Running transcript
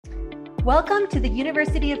Welcome to the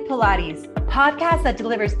University of Pilates, a podcast that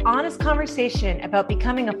delivers honest conversation about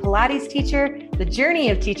becoming a Pilates teacher, the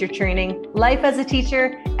journey of teacher training, life as a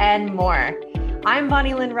teacher, and more. I'm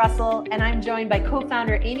Bonnie Lynn Russell, and I'm joined by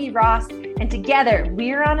co-founder Amy Ross, and together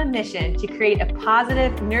we're on a mission to create a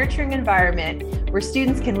positive, nurturing environment where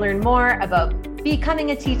students can learn more about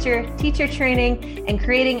becoming a teacher, teacher training, and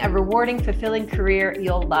creating a rewarding, fulfilling career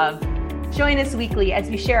you'll love. Join us weekly as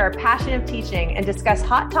we share our passion of teaching and discuss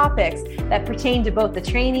hot topics that pertain to both the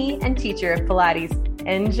trainee and teacher of Pilates.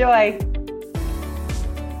 Enjoy.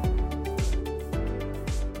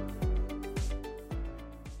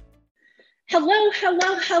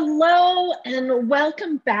 Hello, and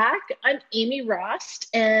welcome back. I'm Amy Ross,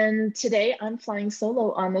 and today I'm flying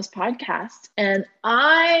solo on this podcast, and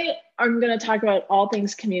I am going to talk about all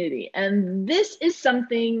things community. And this is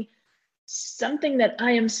something that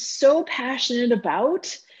I am so passionate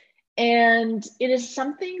about, and it is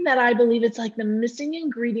something that I believe it's like the missing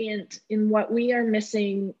ingredient in what we are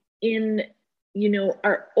missing in,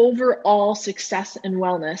 our overall success and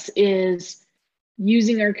wellness is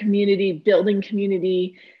using our community, building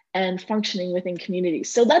community, and functioning within community.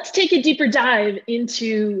 So let's take a deeper dive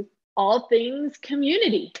into all things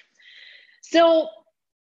community. So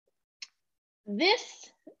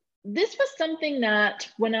this was something that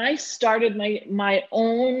when I started my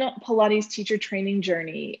own Pilates teacher training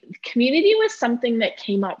journey, community was something that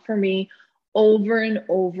came up for me over and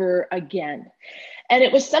over again. And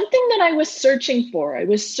it was something that I was searching for. I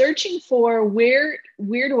was searching for where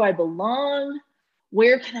do I belong?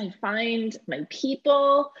 Where can I find my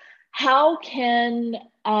people? How can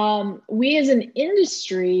we as an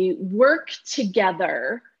industry work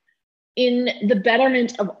together in the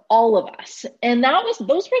betterment of all of us? And those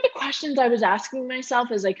were the questions I was asking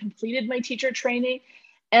myself as I completed my teacher training.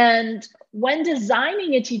 And when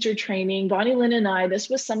designing a teacher training, Bonnie Lynn and I, this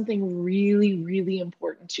was something really, really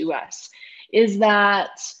important to us, is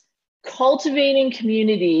that cultivating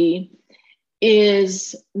community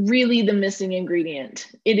is really the missing ingredient.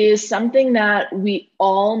 It is something that we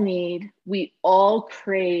all need, we all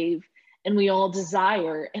crave, and we all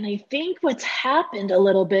desire. And I think what's happened a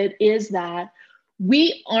little bit is that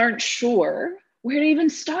we aren't sure where to even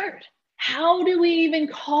start. How do we even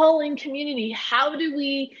call in community? How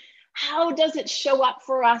does it show up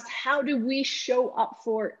for us? How do we show up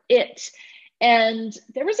for it? And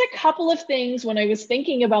there was a couple of things when I was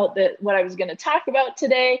thinking about what I was going to talk about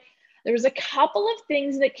today. There was a couple of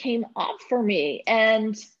things that came up for me,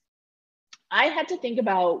 and I had to think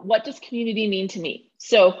about, what does community mean to me?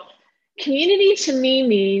 So community to me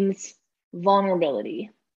means vulnerability.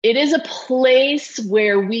 It is a place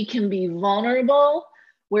where we can be vulnerable,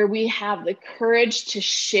 where we have the courage to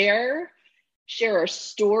share our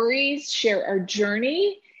stories, share our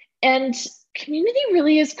journey. And community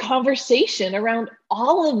really is conversation around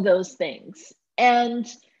all of those things. And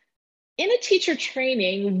in a teacher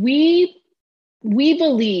training, we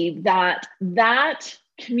believe that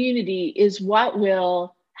community is what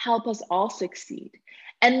will help us all succeed,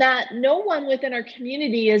 and that no one within our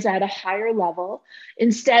community is at a higher level.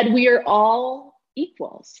 Instead, we are all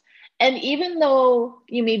equals. And even though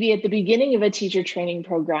you may be at the beginning of a teacher training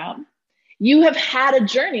program, you have had a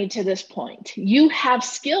journey to this point. You have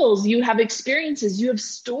skills, you have experiences, you have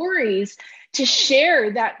stories to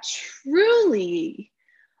share that truly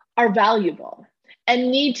are valuable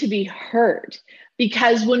and need to be heard.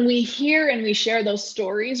 Because when we hear and we share those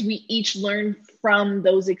stories, we each learn from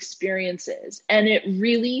those experiences, and it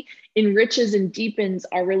really enriches and deepens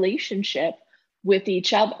our relationship with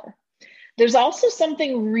each other. There's also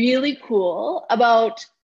something really cool about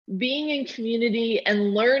being in community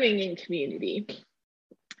and learning in community.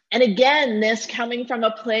 And again, this coming from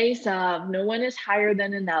a place of no one is higher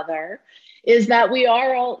than another, is that we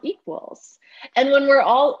are all equals. And when we're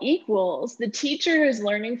all equals, the teacher is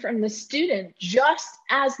learning from the student just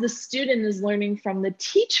as the student is learning from the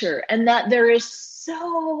teacher, and that there is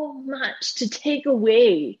so much to take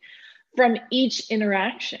away from each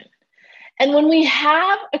interaction. And when we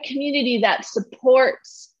have a community that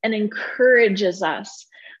supports and encourages us,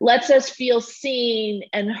 lets us feel seen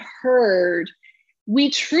and heard,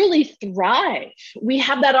 we truly thrive. We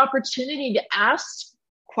have that opportunity to ask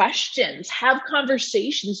questions, have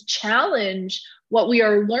conversations, challenge what we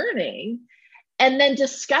are learning, and then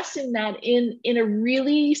discussing that in a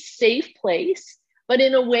really safe place, but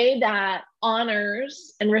in a way that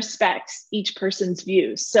honors and respects each person's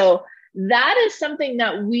views. So that is something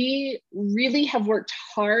that we really have worked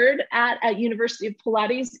hard at University of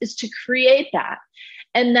Pilates, is to create that.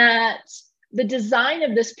 And that the design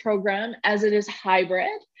of this program, as it is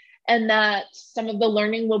hybrid, and that some of the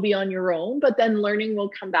learning will be on your own, but then learning will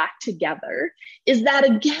come back together, is that,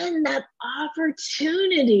 again, that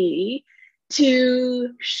opportunity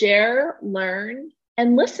to share, learn,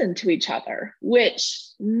 and listen to each other, which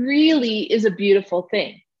really is a beautiful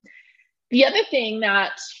thing. The other thing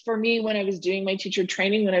that for me, when I was doing my teacher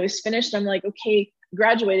training, when I was finished, I'm like, okay,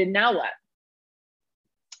 graduated, now what?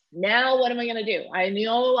 Now what am I going to do? I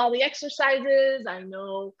know all the exercises, I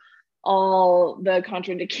know all the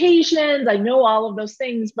contraindications, I know all of those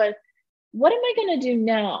things, but what am I going to do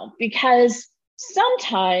now? Because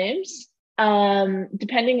sometimes,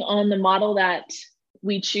 depending on the model that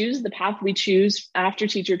we choose, the path we choose after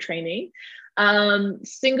teacher training,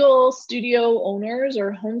 single studio owners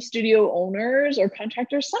or home studio owners or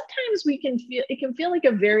contractors, sometimes it can feel like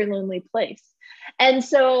a very lonely place. And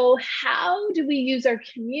so how do we use our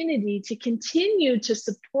community to continue to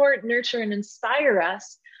support, nurture, and inspire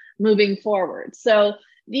us moving forward? So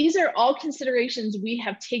these are all considerations we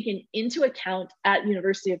have taken into account at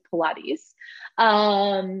University of Pilates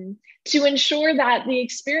to ensure that the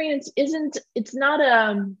experience it's not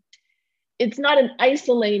an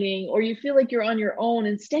isolating, or you feel like you're on your own.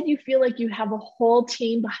 Instead, you feel like you have a whole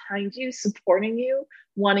team behind you, supporting you,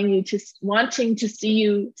 wanting to see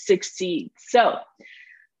you succeed. So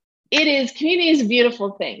community is a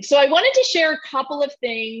beautiful thing. So I wanted to share a couple of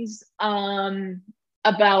things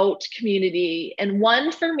about community. And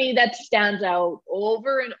one for me that stands out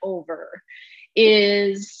over and over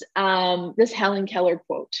is this Helen Keller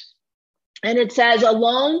quote. And it says,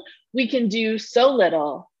 "Alone, we can do so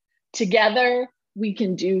little. Together, we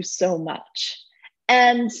can do so much."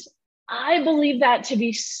 And I believe that to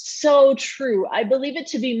be so true. I believe it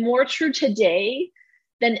to be more true today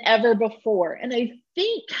than ever before. And I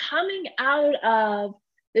think coming out of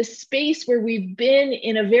this space where we've been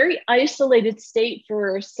in a very isolated state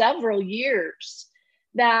for several years,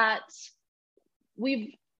 that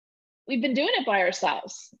we've been doing it by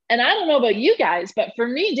ourselves. And I don't know about you guys, but for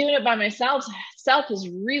me, doing it by myself has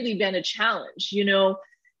really been a challenge,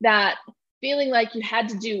 that feeling like you had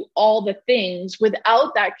to do all the things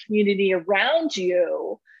without that community around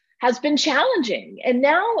you has been challenging. And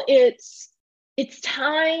now it's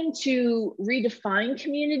time to redefine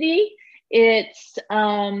community. It's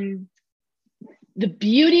the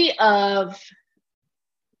beauty of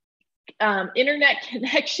internet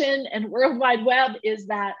connection and World Wide Web is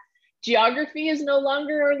that geography is no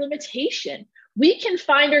longer our limitation. We can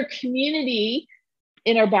find our community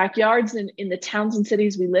in our backyards and in the towns and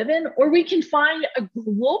cities we live in, or we can find a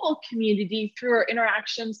global community through our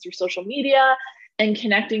interactions through social media and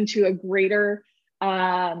connecting to a greater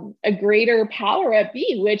power at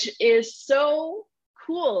B, which is so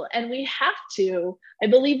cool. And I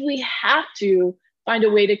believe we have to find a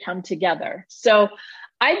way to come together. So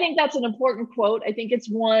I think that's an important quote. I think it's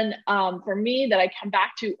one for me that I come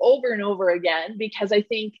back to over and over again, because I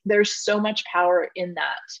think there's so much power in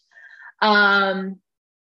that.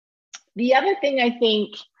 The other thing I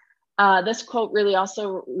think this quote really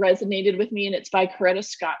also resonated with me, and it's by Coretta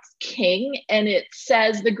Scott King. And it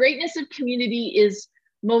says, "The greatness of community is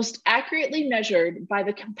most accurately measured by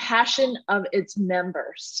the compassion of its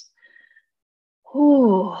members."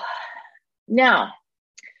 Ooh. Now,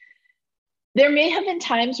 there may have been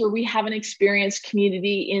times where we haven't experienced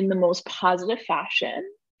community in the most positive fashion,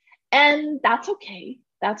 and that's okay.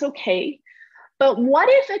 That's okay. But what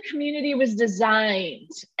if a community was designed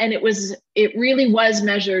and it really was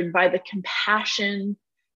measured by the compassion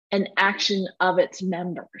and action of its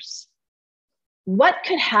members? What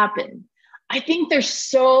could happen? I think there's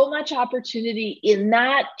so much opportunity in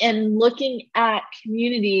that, and looking at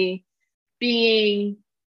community being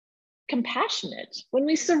compassionate. When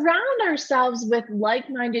we surround ourselves with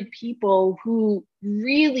like-minded people who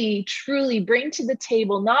really, truly bring to the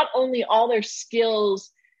table not only all their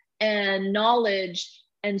skills and knowledge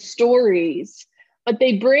and stories, but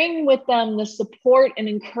they bring with them the support and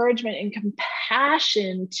encouragement and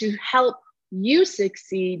compassion to help you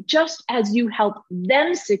succeed just as you help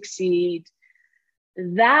them succeed.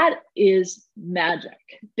 That is magic.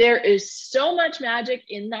 There is so much magic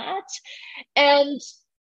in that. And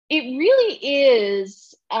it really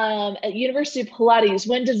is at University of Pilates,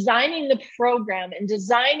 when designing the program and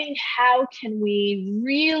designing how can we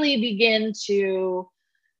really begin to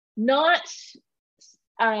not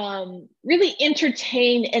really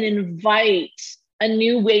entertain and invite a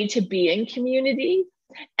new way to be in community,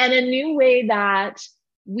 and a new way that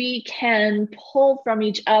we can pull from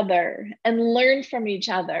each other and learn from each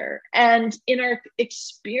other, and in our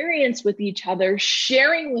experience with each other,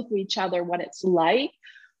 sharing with each other what it's like,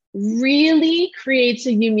 really creates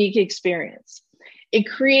a unique experience. It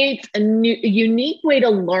creates a unique way to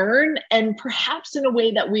learn, and perhaps in a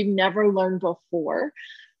way that we've never learned before.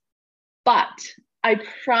 But I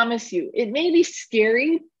promise you, it may be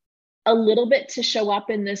scary a little bit to show up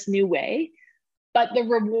in this new way, but the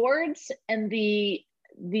rewards and the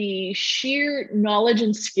sheer knowledge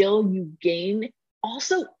and skill you gain,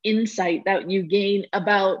 also insight that you gain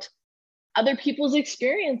about other people's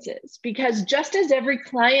experiences. Because just as every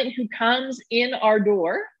client who comes in our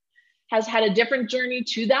door has had a different journey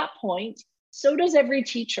to that point, so does every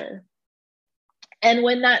teacher. And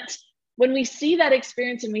when we see that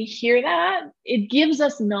experience and we hear that, it gives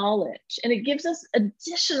us knowledge and it gives us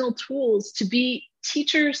additional tools to be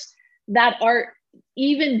teachers that are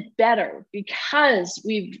even better, because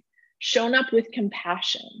we've shown up with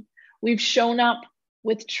compassion. We've shown up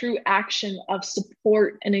with true action of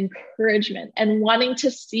support and encouragement, and wanting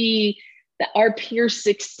to see that our peers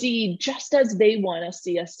succeed just as they want to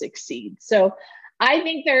see us succeed. So I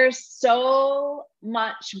think there's so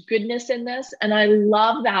much goodness in this. And I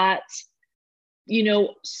love that,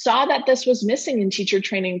 saw that this was missing in teacher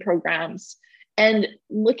training programs, and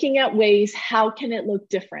looking at ways, how can it look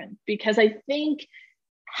different? Because I think,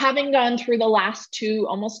 having gone through the last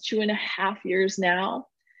almost 2.5 years now,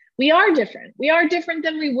 we are different. We are different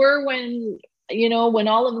than we were when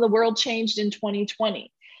all of the world changed in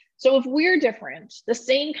 2020. So if we're different, the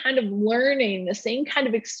same kind of learning, the same kind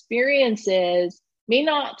of experiences may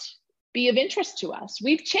not be of interest to us.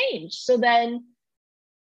 We've changed. So then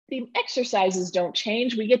the exercises don't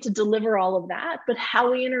change. We get to deliver all of that, but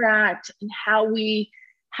how we interact and how we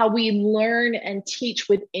learn and teach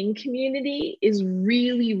within community is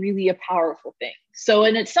really, really a powerful thing. So,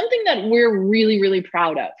 and it's something that we're really, really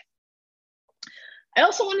proud of. I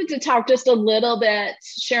also wanted to talk just a little bit,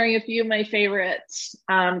 sharing a few of my favorites,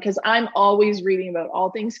 because I'm always reading about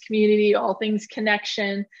all things community, all things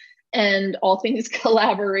connection, and all things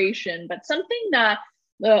collaboration. But something that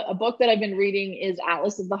a book that I've been reading is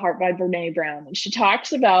Atlas of the Heart by Brené Brown. And she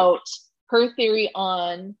talks about her theory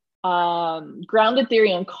on, grounded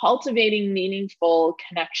theory on cultivating meaningful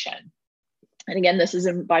connection. And again, this is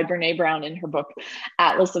by Brené Brown in her book,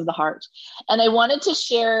 Atlas of the Heart. And I wanted to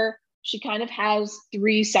share, she kind of has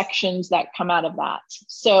 3 sections that come out of that.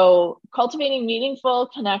 So cultivating meaningful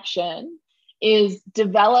connection is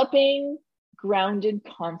developing grounded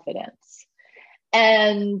confidence.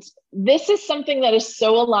 And this is something that is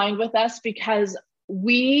so aligned with us, because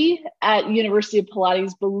we at University of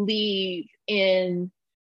Pilates believe in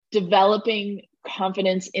developing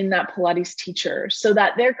confidence in that Pilates teacher, so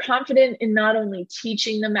that they're confident in not only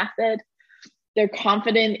teaching the method, they're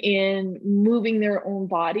confident in moving their own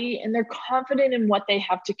body, and they're confident in what they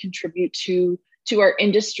have to contribute to our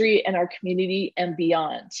industry and our community and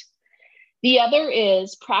beyond. The other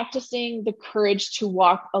is practicing the courage to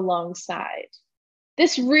walk alongside.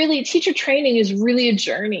 Teacher training is really a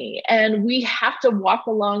journey, and we have to walk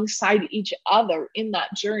alongside each other in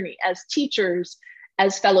that journey as teachers,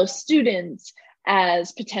 as fellow students,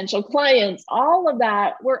 as potential clients. All of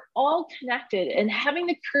that, we're all connected, and having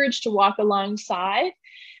the courage to walk alongside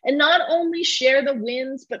and not only share the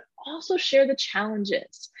wins, but also share the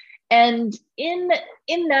challenges. And in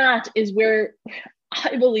that is where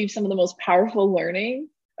I believe some of the most powerful learning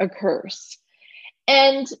occurs.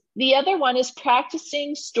 And the other one is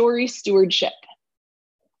practicing story stewardship.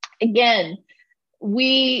 Again,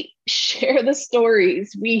 we share the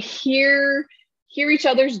stories, we hear each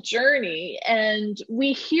other's journey, and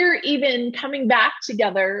we hear even coming back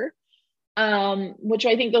together, which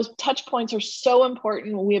I think those touch points are so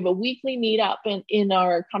important. We have a weekly meetup in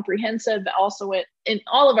our comprehensive, also in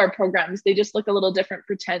all of our programs. They just look a little different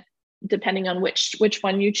depending on which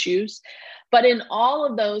one you choose. But in all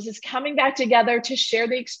of those is coming back together to share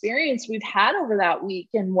the experience we've had over that week,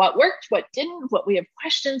 and what worked, what didn't, what we have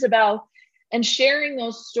questions about. And sharing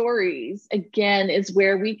those stories, again, is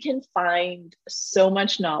where we can find so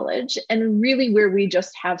much knowledge, and really where we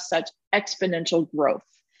just have such exponential growth.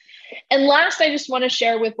 And last, I just want to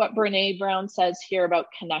share with what Brené Brown says here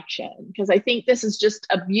about connection, because I think this is just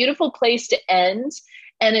a beautiful place to end.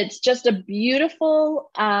 And it's just a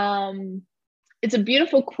beautiful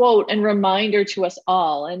quote and reminder to us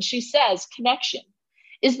all. And she says, connection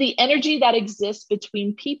is the energy that exists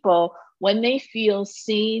between people when they feel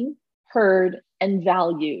seen, heard, and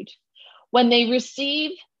valued. When they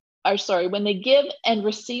give and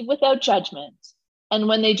receive without judgment, and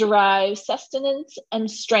when they derive sustenance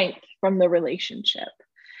and strength from the relationship.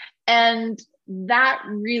 And that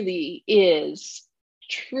really is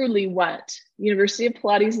truly what University of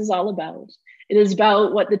Pilates is all about. It is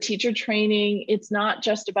about what the teacher training, it's not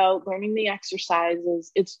just about learning the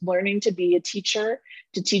exercises, it's learning to be a teacher,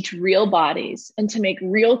 to teach real bodies and to make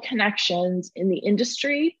real connections in the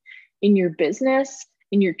industry, in your business,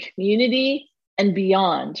 in your community, and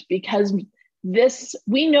beyond. Because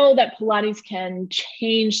we know that Pilates can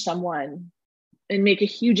change someone and make a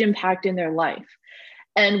huge impact in their life.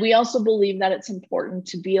 And we also believe that it's important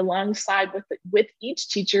to be alongside with each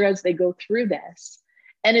teacher as they go through this.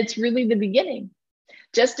 And it's really the beginning.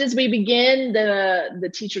 Just as we begin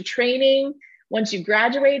the teacher training, once you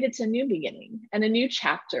graduate, it's a new beginning and a new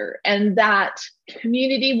chapter. And that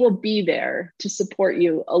community will be there to support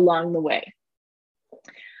you along the way.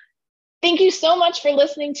 Thank you so much for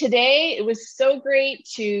listening today. It was so great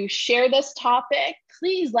to share this topic.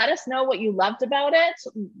 Please let us know what you loved about it.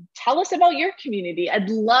 Tell us about your community.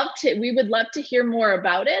 We would love to hear more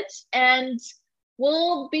about it. And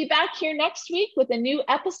we'll be back here next week with a new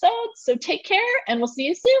episode. So take care and we'll see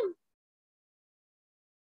you soon.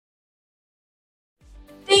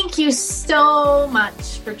 Thank you so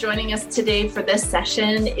much for joining us today for this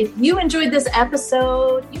session. If you enjoyed this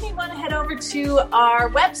episode, you may want to head over to our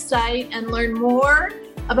website and learn more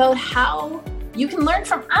about how you can learn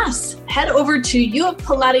from us. Head over to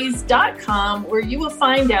uofpilates.com where you will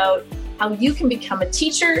find out how you can become a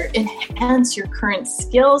teacher, enhance your current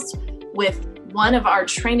skills with one of our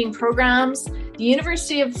training programs. The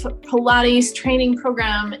University of Pilates training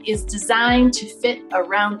program is designed to fit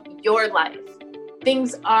around your life.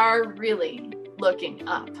 Things are really looking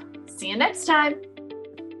up. See you next time.